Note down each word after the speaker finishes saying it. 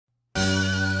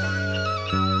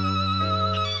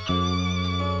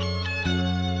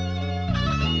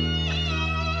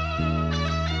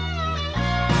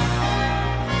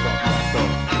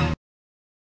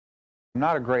I'm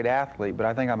not a great athlete, but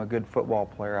I think I'm a good football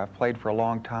player. I've played for a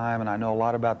long time, and I know a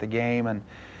lot about the game, and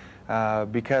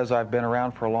because I've been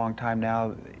around for a long time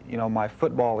now, you know, my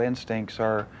football instincts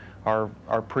are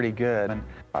pretty good, and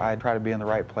I try to be in the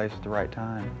right place at the right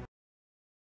time.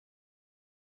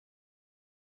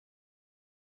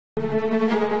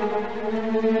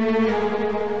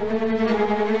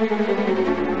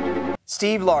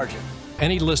 Steve Largent.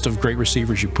 Any list of great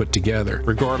receivers you put together,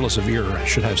 regardless of era,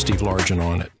 should have Steve Largent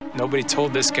on it. Nobody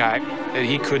told this guy that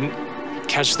he couldn't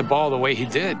catch the ball the way he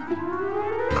did.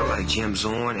 I like Jim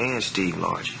Zorn and Steve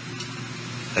Largent.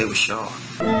 They were sharp.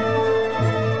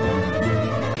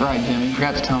 Right, Jimmy. You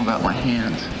forgot to tell him about my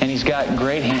hands. And he's got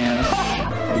great hands.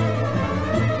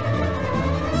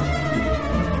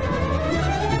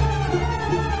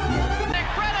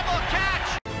 Incredible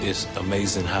catch! It's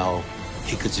amazing how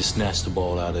he could just snatch the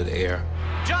ball out of the air.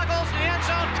 Juggles the end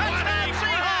zone. Touchdown,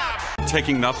 Seahawks!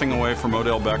 Taking nothing away from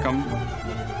Odell Beckham.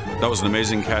 That was an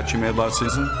amazing catch he made last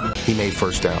season. He made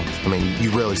first downs. I mean,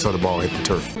 you rarely saw the ball hit the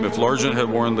turf. If Largent had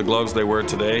worn the gloves they wear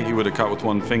today, he would have cut with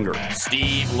one finger.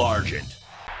 Steve Largent.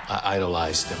 I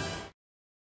idolized him.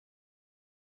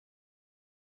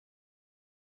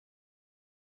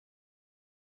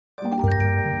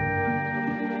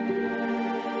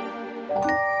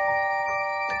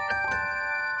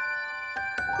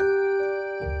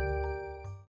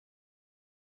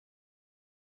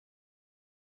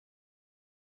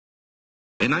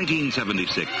 In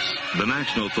 1976, the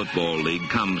National Football League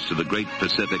comes to the Great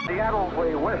Pacific. Seattle,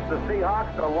 we wish the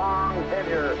Seahawks a long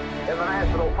tenure in the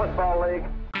National Football League.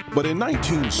 But in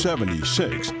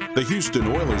 1976, the Houston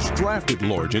Oilers drafted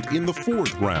Largent in the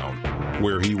 4th round,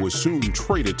 where he was soon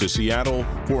traded to Seattle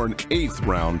for an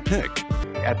 8th-round pick.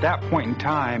 At that point in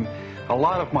time, a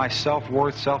lot of my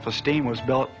self-worth, self-esteem was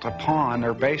built upon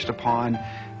or based upon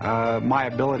my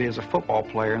ability as a football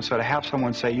player. And so to have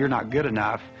someone say, "You're not good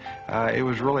enough," it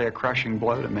was really a crushing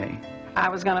blow to me. I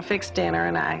was going to fix dinner,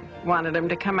 and I wanted him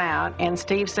to come out. And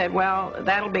Steve said, "Well,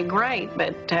 that'll be great,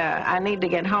 but I need to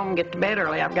get home and get to bed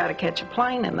early. I've got to catch a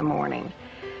plane in the morning."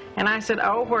 And I said,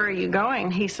 "Oh, where are you going?"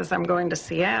 He says, "I'm going to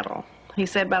Seattle." He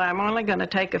said, "But I'm only going to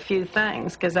take a few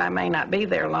things because I may not be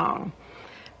there long."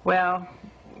 Well,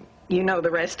 you know the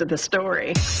rest of the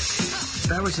story.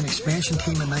 That was an expansion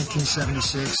team in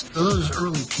 1976. Those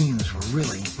early teams were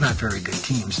really not very good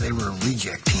teams. They were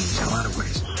reject teams in a lot of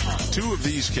ways. 2 of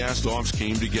these cast-offs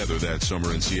came together that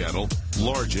summer in Seattle.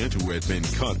 Largent, who had been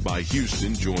cut by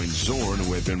Houston, joined Zorn,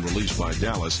 who had been released by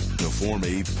Dallas, to form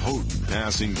a potent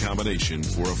passing combination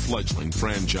for a fledgling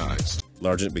franchise.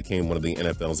 Largent became one of the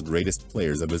NFL's greatest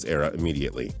players of his era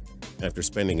immediately. After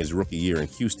spending his rookie year in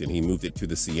Houston, he moved it to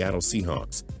the Seattle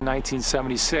Seahawks.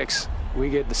 1976, we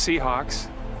get the Seahawks.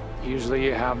 Usually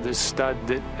you have this stud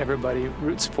that everybody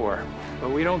roots for,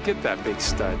 but we don't get that big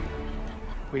stud.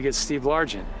 We get Steve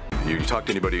Largent. You talk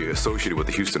to anybody associated with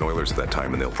the Houston Oilers at that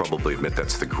time, and they'll probably admit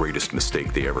that's the greatest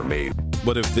mistake they ever made.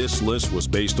 But if this list was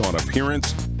based on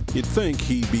appearance, you'd think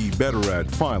he'd be better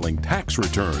at filing tax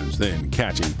returns than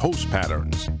catching post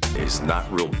patterns. He's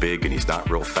not real big and he's not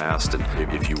real fast, and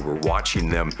if you were watching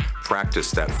them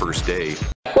practice that first day.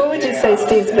 What would you say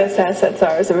Steve's best assets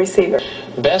are as a receiver?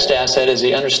 Best asset is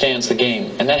he understands the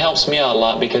game, and that helps me out a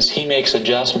lot because he makes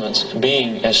adjustments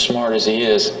being as smart as he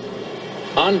is.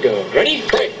 On go. Ready?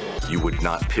 Break. You would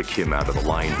not pick him out of the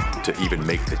line to even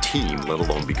make the team, let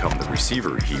alone become the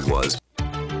receiver he was.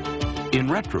 In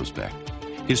retrospect,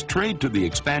 his trade to the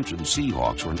expansion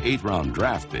Seahawks for an 8th-round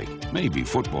draft pick may be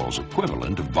football's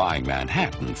equivalent of buying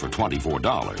Manhattan for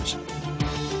 $24.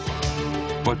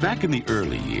 But back in the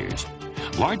early years,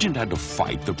 Largent had to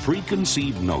fight the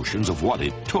preconceived notions of what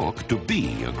it took to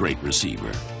be a great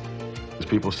receiver.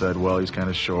 People said, well, he's kind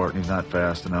of short and he's not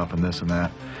fast enough and this and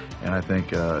that. And I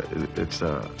think it's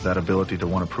that ability to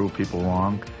want to prove people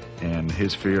wrong and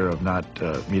his fear of not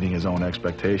meeting his own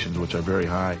expectations, which are very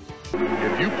high.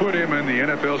 If you put him in the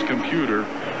NFL's computer,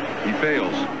 he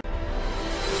fails.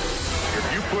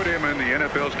 If you put him in the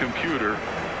NFL's computer,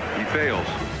 he fails.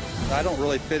 I don't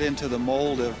really fit into the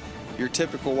mold of your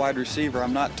typical wide receiver.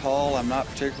 I'm not tall, I'm not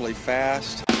particularly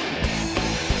fast.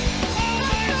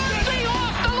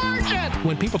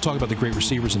 When people talk about the great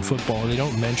receivers in football, they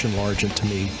don't mention Largent to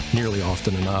me nearly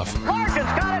often enough. Largent's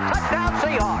got it.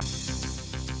 Touchdown, Seahawks.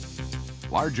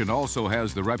 Largent also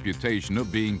has the reputation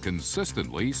of being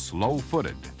consistently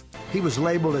slow-footed. He was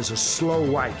labeled as a slow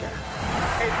white guy. A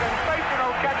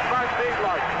sensational catch by Steve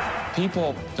Largent.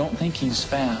 People don't think he's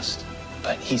fast,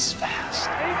 but he's fast.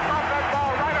 He caught that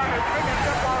ball right on his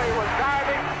fingertip while he was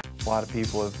diving. A lot of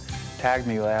people have tagged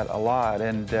me that a lot,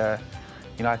 and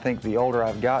You know, I think the older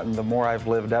I've gotten, the more I've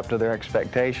lived up to their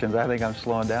expectations. I think I'm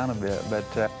slowing down a bit.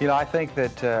 But, you know, I think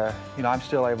that, you know, I'm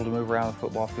still able to move around the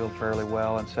football field fairly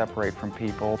well and separate from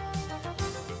people.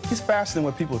 He's faster than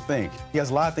what people think. He has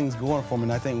a lot of things going for him,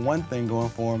 and I think one thing going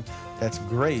for him that's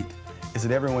great is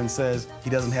that everyone says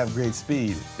he doesn't have great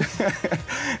speed.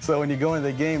 So when you go into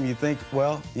the game, you think,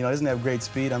 well, you know, he doesn't have great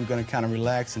speed, I'm going to kind of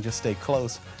relax and just stay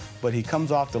close. But he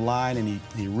comes off the line, and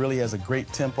he really has a great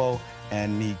tempo,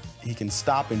 and he can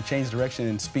stop and change direction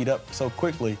and speed up so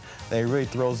quickly that he really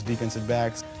throws defensive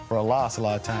backs for a loss a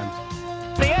lot of times.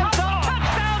 The end zone,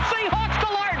 touchdown, Seahawks to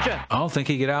Largent. I don't think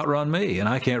he could outrun me, and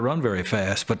I can't run very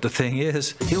fast. But the thing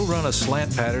is, he'll run a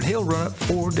slant pattern. He'll run it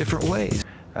 4 different ways.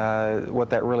 What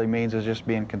that really means is just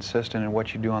being consistent in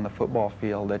what you do on the football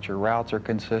field, that your routes are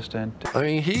consistent. I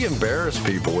mean, he embarrassed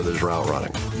people with his route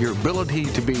running. Your ability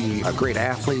to be a great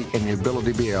athlete and your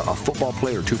ability to be a football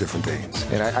player are 2 different things.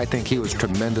 And I think he was a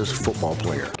tremendous football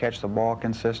player. Catch the ball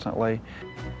consistently.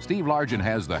 Steve Largent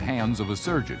has the hands of a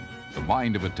surgeon, the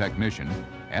mind of a technician,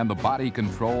 and the body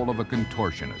control of a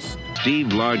contortionist. Steve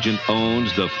Largent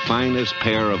owns the finest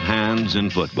pair of hands in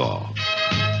football.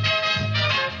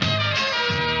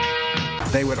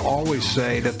 They would always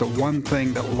say that the one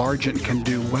thing that Largent can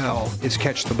do well is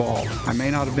catch the ball. I may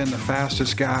not have been the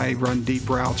fastest guy, run deep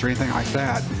routes or anything like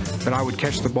that, but I would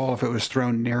catch the ball if it was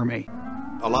thrown near me.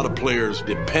 A lot of players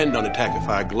depend on the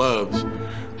Tactified gloves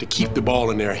to keep the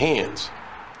ball in their hands,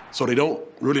 so they don't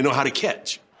really know how to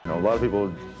catch. You know, a lot of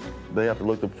people, they have to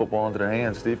look the football into their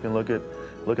hands. Steve can look at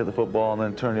the football and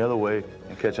then turn the other way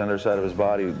and catch the underside of his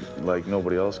body like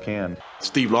nobody else can.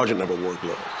 Steve Largent never wore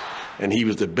gloves, and he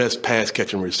was the best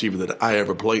pass-catching receiver that I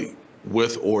ever played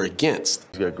with or against.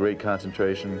 He's got great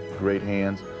concentration, great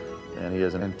hands, and he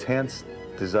has an intense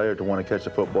desire to want to catch the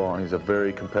football, and he's a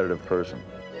very competitive person.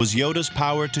 Was Yoda's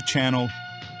power to channel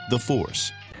the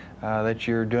Force? That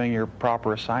you're doing your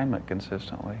proper assignment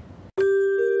consistently.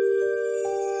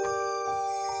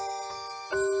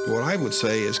 What I would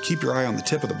say is keep your eye on the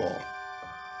tip of the ball.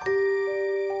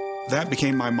 That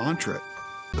became my mantra.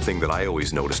 The thing that I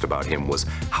always noticed about him was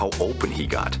how open he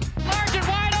got. Largent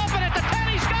wide open at the 10,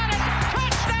 he's got it!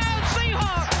 Touchdown,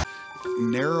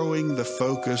 Seahawks! Narrowing the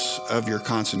focus of your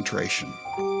concentration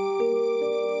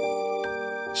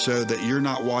so that you're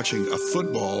not watching a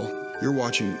football, you're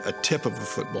watching a tip of a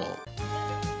football.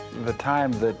 The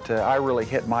time that I really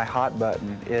hit my hot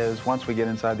button is once we get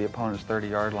inside the opponent's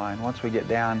 30-yard line. Once we get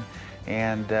down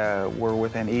and we're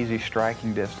within easy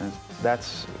striking distance,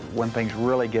 that's when things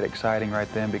really get exciting right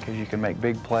then, because you can make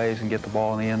big plays and get the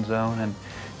ball in the end zone,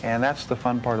 and that's the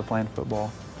fun part of playing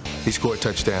football. He scored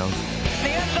touchdowns. The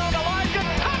end zone to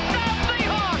Largent, touchdown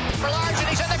Seahawks! For Largent,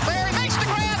 he's in the clear, he makes the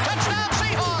grab, touchdown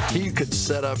Seahawks! He could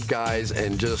set up guys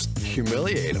and just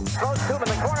humiliate them. Throws to him in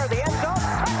the corner of the end zone,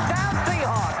 touchdown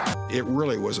Seahawks! It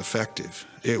really was effective.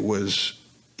 It was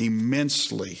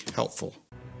immensely helpful.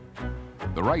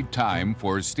 The right time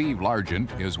for Steve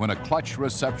Largent is when a clutch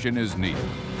reception is needed.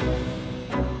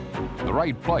 The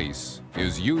right place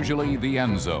is usually the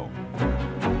end zone.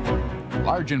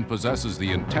 Largent possesses the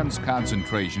intense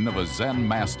concentration of a Zen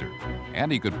master,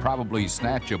 and he could probably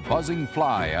snatch a buzzing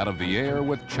fly out of the air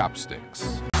with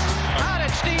chopsticks. How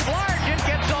did Steve Largent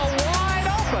get so wide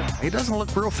open? He doesn't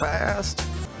look real fast.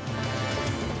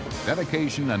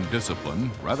 Dedication and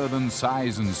discipline, rather than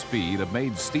size and speed, have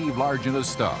made Steve Largent a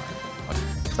star.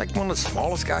 It's like one of the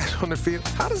smallest guys on the field.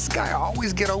 How does this guy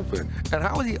always get open? And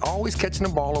how is he always catching the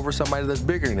ball over somebody that's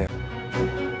bigger than him?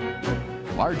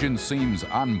 Largent seems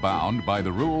unbound by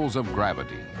the rules of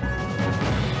gravity.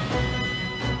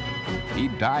 He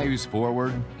dives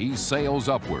forward, he sails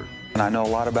upward. And I know a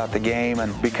lot about the game,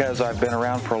 and because I've been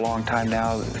around for a long time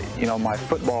now, you know, my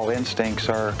football instincts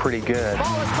are pretty good.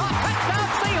 Ball is caught,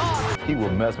 touchdown Seahawks! He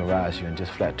will mesmerize you and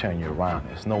just flat turn you around.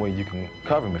 There's no way you can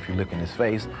cover him if you look in his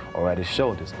face or at his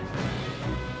shoulders.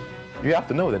 You have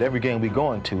to know that every game we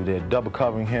go into, they're double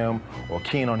covering him or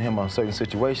keying on him on certain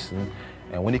situations.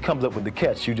 And when he comes up with the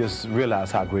catch, you just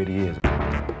realize how great he is.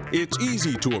 It's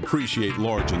easy to appreciate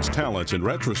Largent's talents in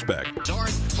retrospect. Zorn,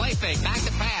 play fake, back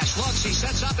to pass, looks, he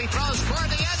sets up, he throws toward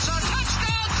the end zone,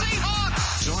 touchdown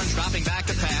Seahawks! Zorn's dropping back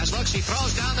to pass, looks, he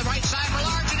throws down the right side for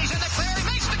Largent, he's in the clear, he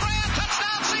makes the grab,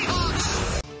 touchdown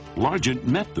Seahawks! Largent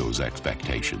met those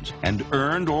expectations and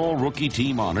earned all-rookie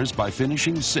team honors by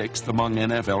finishing 6th among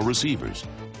NFL receivers.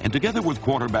 And together with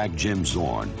quarterback Jim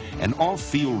Zorn, an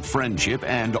off-field friendship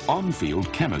and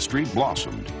on-field chemistry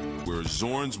blossomed. Where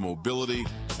Zorn's mobility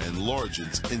and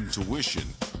Largent's intuition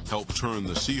helped turn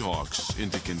the Seahawks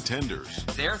into contenders.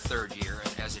 Their third year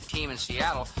as a team in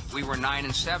Seattle, we were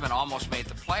 9-7, almost made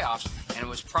the playoffs, and it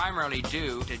was primarily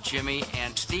due to Jimmy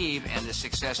and Steve and the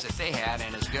success that they had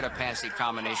and as good a passing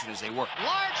combination as they were.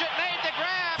 Largent made the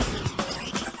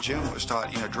grab. Jim was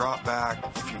taught, drop back.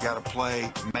 If you got to play,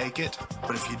 make it.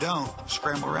 But if you don't,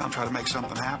 scramble around, try to make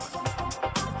something happen.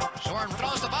 Zorn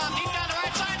throws the bomb deep down the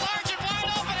right side. Largent wide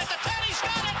open at the 10. He's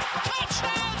got it.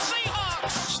 Touchdown,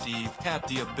 Seahawks. Steve had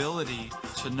the ability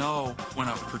to know when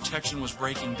a protection was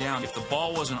breaking down. If the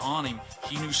ball wasn't on him,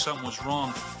 he knew something was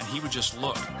wrong, and he would just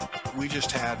look. We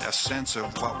just had a sense of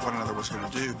what one another was going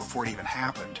to do before it even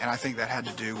happened. And I think that had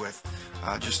to do with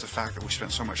just the fact that we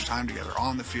spent so much time together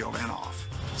on the field and off.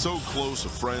 So close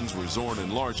of friends were Zorn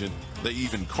and Largent, they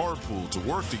even carpooled to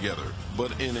work together,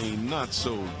 but in a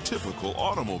not-so-typical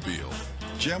automobile.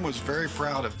 Jim was very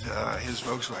proud of his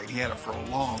Volkswagen. He had it for a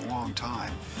long, long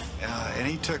time. And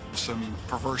he took some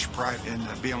perverse pride in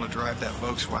being able to drive that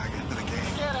Volkswagen to the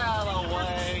game. Get out of the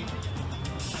way.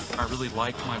 I really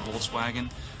liked my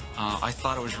Volkswagen. I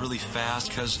thought it was really fast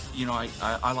because,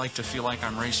 I like to feel like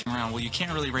I'm racing around. Well, you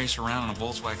can't really race around in a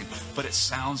Volkswagen, but it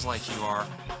sounds like you are.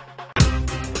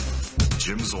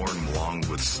 Jim Zorn, along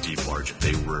with Steve Largent,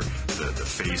 they were the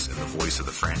face and the voice of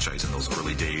the franchise in those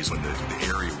early days when the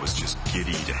area was just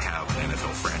giddy to have an NFL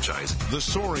franchise. The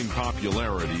soaring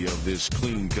popularity of this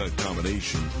clean-cut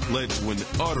combination led to an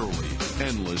utterly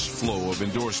endless flow of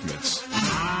endorsements.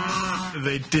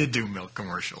 They did do milk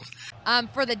commercials.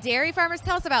 For the dairy farmers,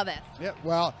 tell us about this. Yeah,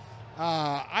 well,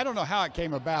 I don't know how it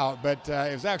came about, but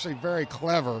it was actually very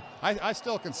clever. I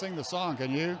still can sing the song,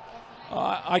 can you?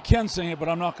 I can sing it, but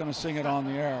I'm not going to sing it on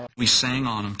the air. We sang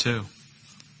on them, too.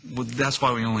 Well, that's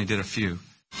why we only did a few.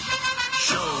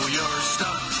 Show your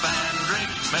stuff and drink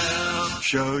milk.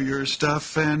 Show your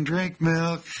stuff and drink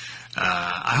milk.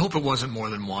 I hope it wasn't more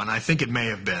than one. I think it may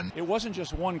have been. It wasn't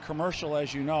just one commercial,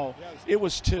 as you know. It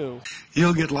was two.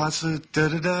 You'll get lots of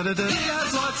da-da-da-da-da. He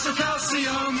has lots of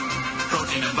calcium,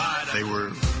 protein and vitamin. They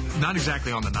were not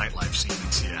exactly on the nightlife scene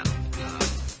in Seattle,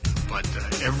 but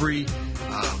every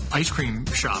ice cream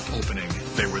shop opening,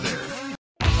 they were there.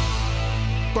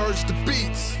 Birds to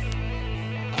beats.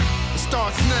 It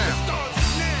starts now.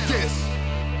 Yes.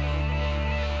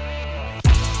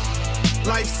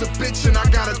 Life's a bitch and I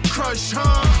got a crush,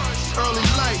 huh? Early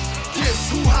life,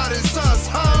 yes, who hot is us,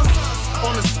 huh?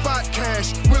 On the spot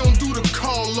cash, we don't do the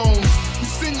call loans. You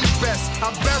send your best,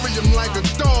 I bury him like a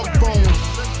dog bone.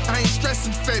 I ain't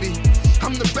stressing Fetty,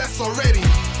 I'm the best already.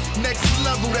 Next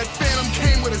level, that Phantom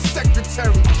came with a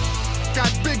secretary.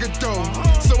 Got bigger dough,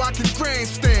 so I can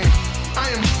grandstand. I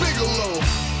am Bigelow,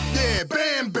 yeah,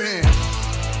 Bam Bam.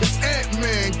 It's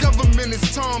Ant-Man, government is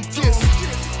Tom Kiss.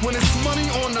 When it's money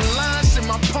on the line, shit,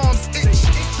 my palms itch.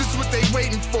 This what they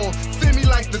waiting for, feel me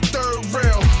like the third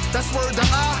rail. That's word to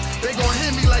eye, they gon'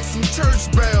 hit me like some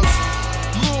church bells.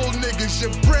 Little niggas,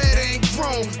 your bread ain't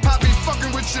grown. Poppy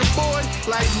fucking with your boy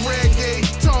like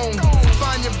reggaeton.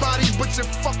 Find your body, but your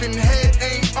fucking head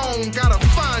ain't on. Gotta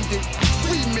find it,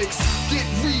 remix, get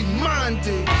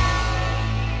reminded.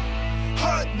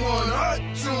 Hut one, hut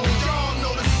two, y'all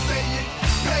know the saying.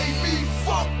 Pay me,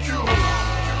 fuck you.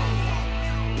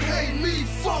 Pay me,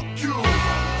 fuck you.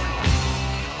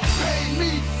 Pay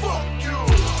me, fuck you.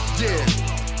 Yeah,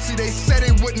 see they said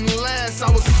it wouldn't last, I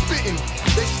was spitting.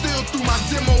 They still threw my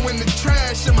demo in the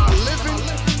trash, am I living?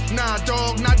 Nah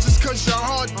dog, not just cause your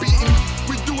heart beating.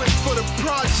 We do it for the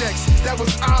projects, that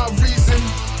was our reason.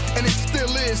 And it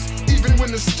still is, even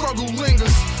when the struggle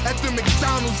lingers. At the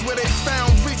McDonald's where they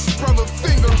found Rich Brother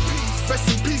Finger. Rest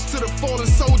in peace to the fallen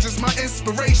soldiers, my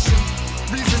inspiration.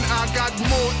 Reason I got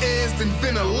more airs than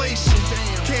ventilation.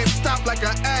 Can't stop like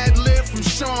an ad-lib from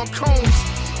Sean Combs.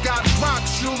 Got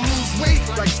rocks, you'll lose weight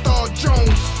like Star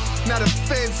Jones. Now the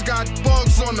feds got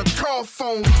bugs on the car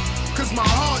phone. Cause my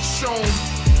heart's shown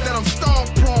that I'm star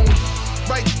prone.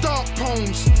 Write dark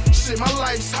poems, shit my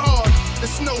life's hard.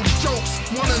 It's no jokes,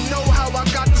 wanna know how I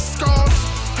got the scars?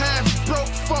 Half broke,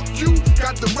 fuck you,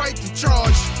 got the right to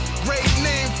charge. Great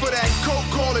name for that coat,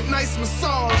 call it nice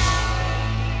massage.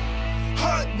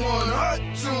 Hut one, hut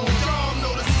two, y'all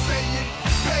know the saying.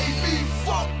 Pay me,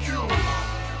 fuck you.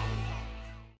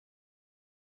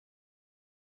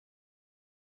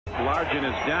 Largent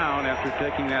is down after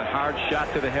taking that hard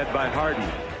shot to the head by Harden.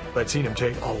 I'd seen him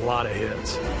take a lot of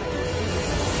hits.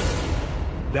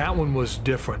 That one was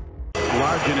different.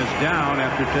 Largent is down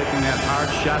after taking that hard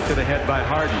shot to the head by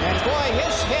Harden. And boy,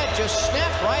 his head just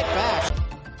snapped right back.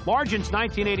 Largent's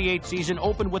 1988 season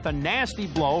opened with a nasty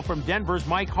blow from Denver's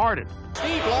Mike Harden.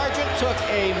 Steve Largent took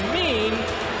a mean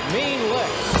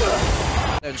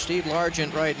lick. And Steve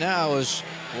Largent right now is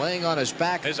laying on his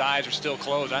back. His eyes are still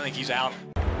closed. I think he's out.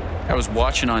 I was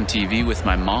watching on TV with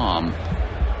my mom.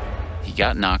 He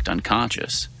got knocked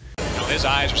unconscious. His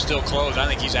eyes are still closed. I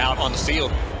think he's out on the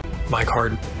field. Mike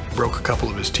Harden broke a couple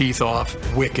of his teeth off.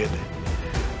 Wicked.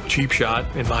 Cheap shot,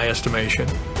 in my estimation.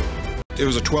 It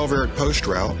was a 12-yard post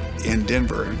route in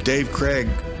Denver. Dave Craig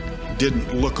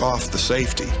didn't look off the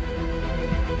safety.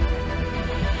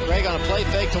 Craig on a play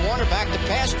fake to Warner, back to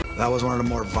pass. That was one of the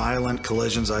more violent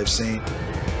collisions I've seen.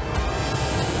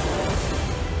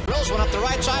 Wills went up the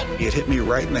right side. It hit me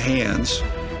right in the hands,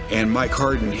 and Mike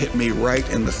Harden hit me right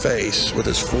in the face with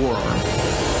his forearm.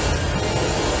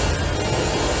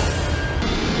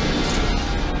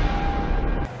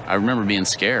 I remember being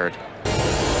scared.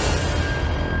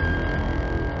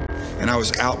 And I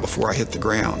was out before I hit the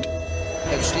ground.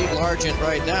 And Steve Largent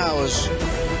right now is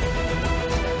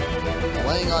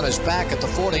laying on his back at the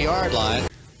 40-yard line.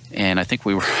 And I think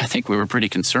we were pretty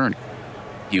concerned.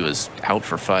 He was out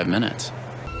for 5 minutes.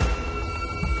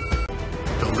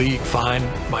 The league fined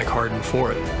Mike Harden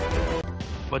for it.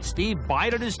 But Steve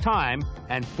bided his time,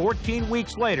 and 14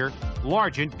 weeks later,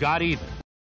 Largent got even.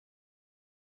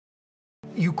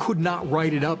 You could not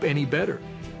write it up any better.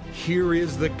 Here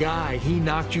is the guy. He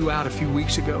knocked you out a few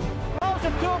weeks ago.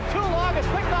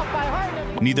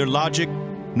 Neither logic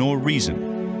nor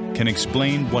reason can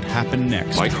explain what happened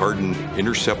next. Mike Harden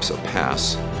intercepts a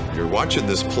pass. You're watching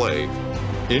this play.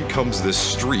 In comes this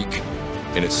streak,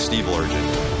 and it's Steve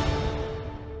Largent.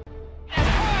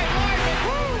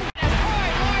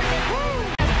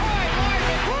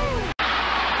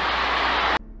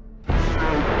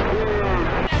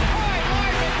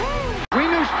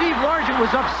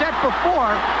 Was upset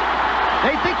before.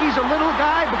 They think he's a little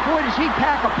guy, but boy, does he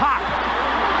pack a pop.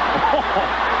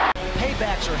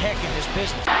 Paybacks are heck in this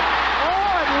business.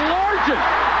 Oh, and Largent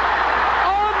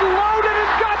unloaded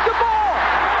and got the ball.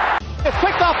 It's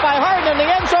picked off by Harden in the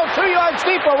end zone, 2 yards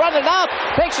deep, will run it out,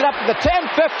 takes it up to the 10,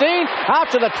 15, out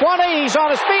to the 20, he's on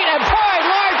his feet, and boy,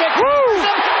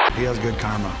 Largent! He has good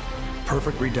karma.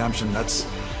 Perfect redemption. That's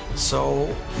so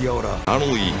Yoda. Not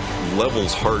only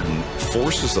levels Harden,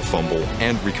 forces the fumble,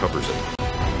 and recovers it.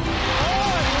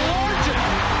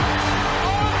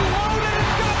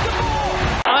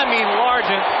 I mean,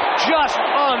 Largent just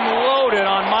unloaded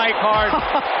on Mike Harden.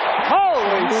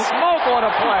 Holy smoke, what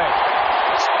a play.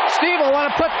 Steve will want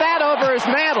to put that over his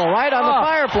mantle, right on the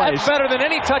fireplace. That's better than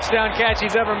any touchdown catch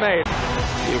he's ever made.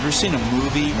 You ever seen a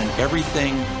movie and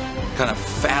everything kind of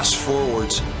fast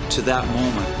forwards to that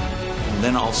moment? And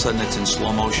then all of a sudden it's in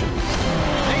slow motion.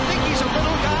 They think he's a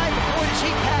little guy, but boy, does he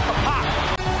pack a pop.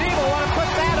 Steve will want to put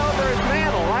that over his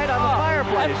mantle, right on the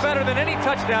fireplace. That's better than any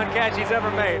touchdown catch he's ever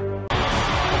made.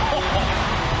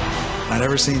 I've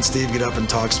never seen Steve get up and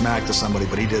talk smack to somebody,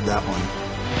 but he did that one.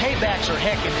 Paybacks are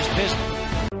heck in this business.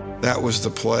 That was the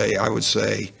play, I would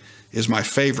say, is my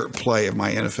favorite play of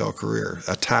my NFL career.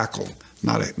 A tackle,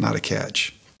 not a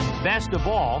catch. Best of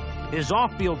all, his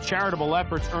off-field charitable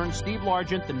efforts earned Steve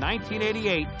Largent the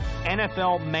 1988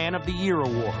 NFL Man of the Year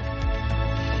award.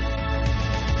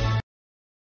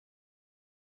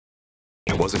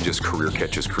 It wasn't just career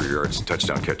catches, career yards,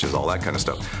 touchdown catches, all that kind of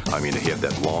stuff. I mean, he had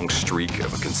that long streak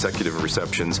of consecutive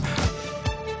receptions.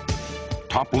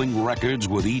 Toppling records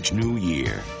with each new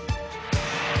year.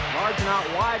 Largent out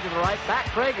wide to the right, back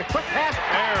Craig, a quick pass.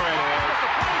 There it is.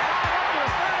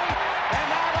 And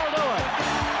that'll do it.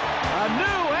 A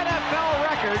new NFL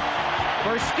record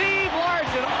for Steve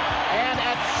Largent. And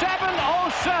at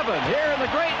 7:07 here in the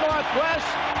Great Northwest,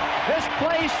 this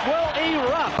place will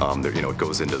erupt. It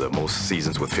goes into the most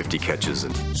seasons with 50 catches.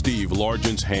 And Steve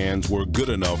Largent's hands were good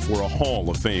enough for a Hall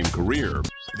of Fame career.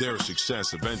 Their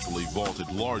success eventually vaulted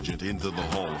Largent into the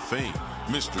Hall of Fame.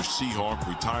 Mr. Seahawk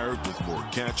retired with more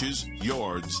catches,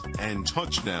 yards, and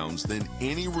touchdowns than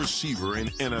any receiver in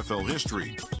NFL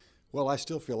history. Well, I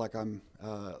still feel like I'm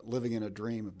living in a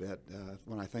dream a bit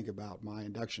when I think about my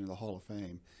induction to the Hall of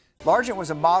Fame. Largent was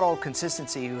a model of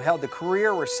consistency who held the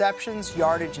career receptions,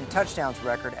 yardage, and touchdowns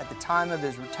record at the time of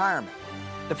his retirement.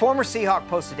 The former Seahawk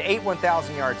posted 8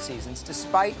 1,000-yard seasons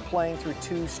despite playing through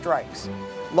 2 strikes.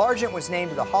 Largent was named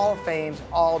to the Hall of Fame's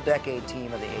all-decade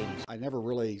team of the 80s. I never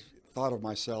really thought of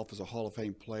myself as a Hall of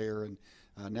Fame player and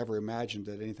never imagined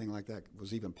that anything like that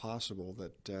was even possible.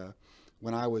 That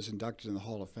when I was inducted in the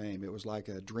Hall of Fame, it was like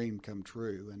a dream come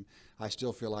true, and I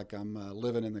still feel like I'm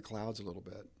living in the clouds a little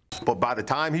bit. But by the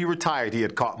time he retired, he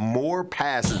had caught more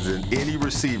passes than any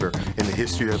receiver in the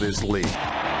history of this league.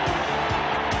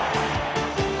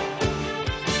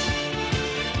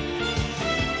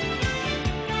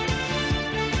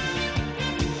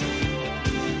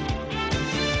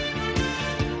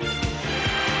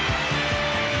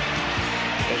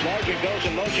 As Largent goes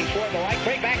in motion toward the right.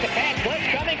 Craig back to pass. Blitz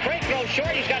coming. Craig throws short.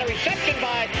 He's got a reception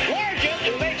by Largent,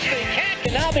 who makes the catch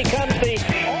and now becomes the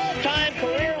all-time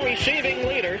career receiving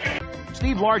leader.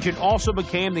 Steve Largent also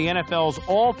became the NFL's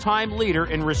all-time leader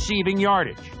in receiving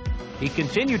yardage. He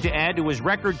continued to add to his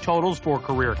record totals for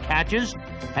career catches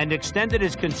and extended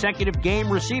his consecutive game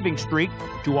receiving streak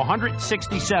to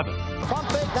 167.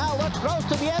 Pump fake now, looks, throws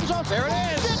to the end zone. There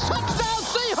it is. Touchdown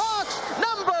Seahawks,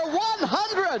 number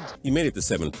 100. He made it to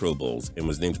 7 Pro Bowls and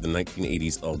was named to the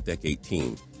 1980s All-Decade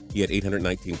Team. He had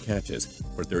 819 catches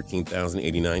for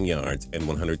 13,089 yards and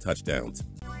 100 touchdowns.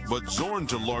 But Zorn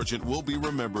to Largent will be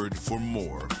remembered for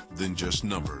more than just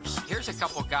numbers. Here's a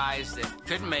couple guys that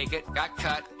couldn't make it, got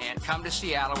cut, and come to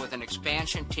Seattle with an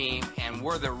expansion team, and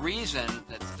were the reason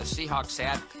that the Seahawks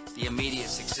had the immediate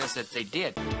success that they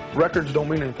did. Records don't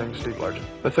mean anything to Steve Largent.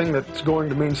 The thing that's going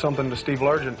to mean something to Steve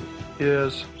Largent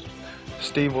is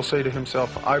Steve will say to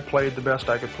himself, I played the best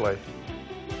I could play.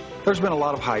 There's been a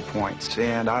lot of high points,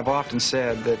 and I've often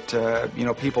said that,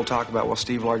 people talk about, well,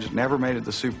 Steve Largent never made it to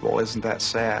the Super Bowl. Isn't that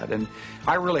sad? And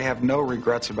I really have no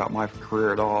regrets about my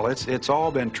career at all. It's all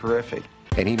been terrific.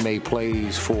 And he made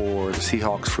plays for the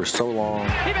Seahawks for so long.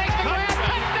 He makes the grab,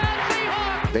 touchdown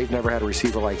Seahawks! They've never had a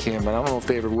receiver like him, and I don't know if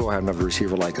they ever will have another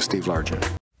receiver like a Steve Largent.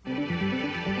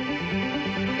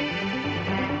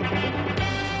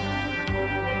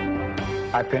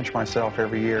 I pinch myself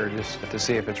every year just to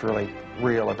see if it's really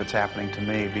real, if it's happening to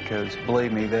me, because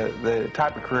believe me, the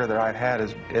type of career that I've had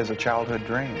is a childhood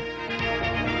dream.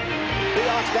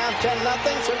 Seahawks down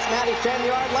 10-0, Cincinnati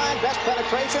 10-yard line, best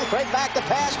penetration, Craig back to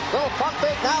pass, little pump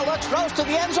fake now, looks, throws to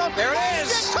the end zone. There it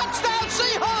is! Touchdown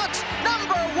Seahawks,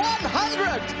 number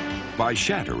 100! By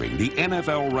shattering the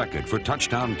NFL record for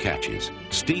touchdown catches,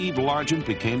 Steve Largent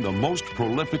became the most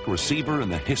prolific receiver in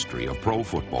the history of pro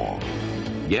football.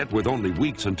 Yet, with only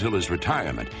weeks until his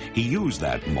retirement, he used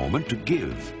that moment to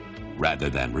give rather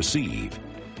than receive.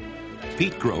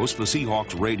 Pete Gross, the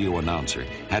Seahawks radio announcer,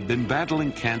 had been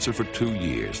battling cancer for 2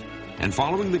 years, and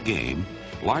following the game,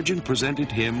 Largent presented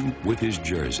him with his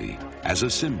jersey as a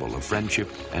symbol of friendship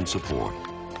and support.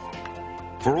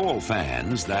 For all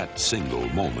fans, that single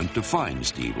moment defined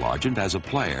Steve Largent as a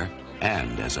player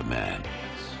and as a man,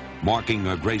 marking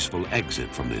a graceful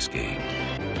exit from this game.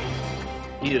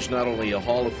 He is not only a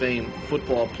Hall of Fame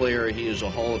football player, he is a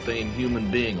Hall of Fame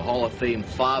human being, a Hall of Fame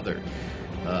father,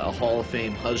 a Hall of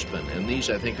Fame husband. And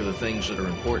these, I think, are the things that are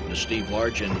important to Steve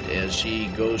Largent as he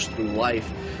goes through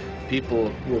life.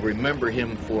 People will remember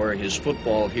him for his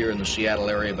football here in the Seattle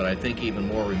area, but I think even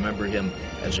more remember him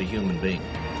as a human being.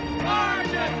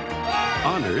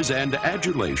 Honors and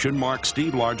adulation mark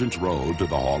Steve Largent's road to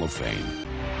the Hall of Fame.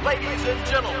 Ladies and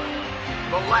gentlemen,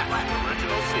 the last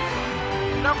original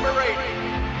Seahawk, number 80,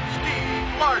 Steve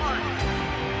Largent.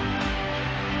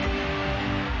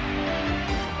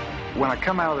 When I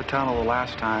come out of the tunnel the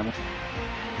last time,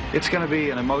 it's going to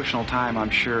be an emotional time, I'm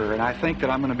sure, and I think that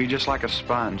I'm going to be just like a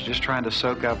sponge, just trying to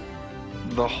soak up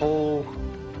the whole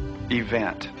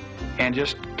event and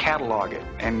just catalog it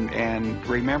and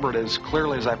remember it as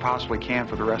clearly as I possibly can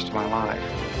for the rest of my life.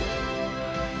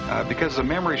 Because the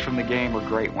memories from the game are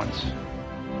great ones.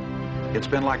 It's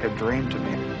been like a dream to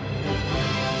me.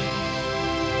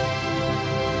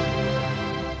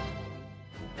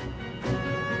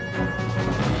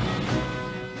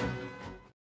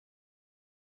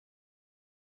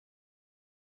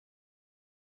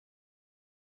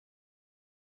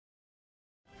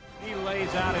 He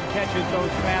lays out and catches those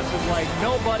passes like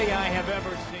nobody I have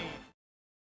ever seen.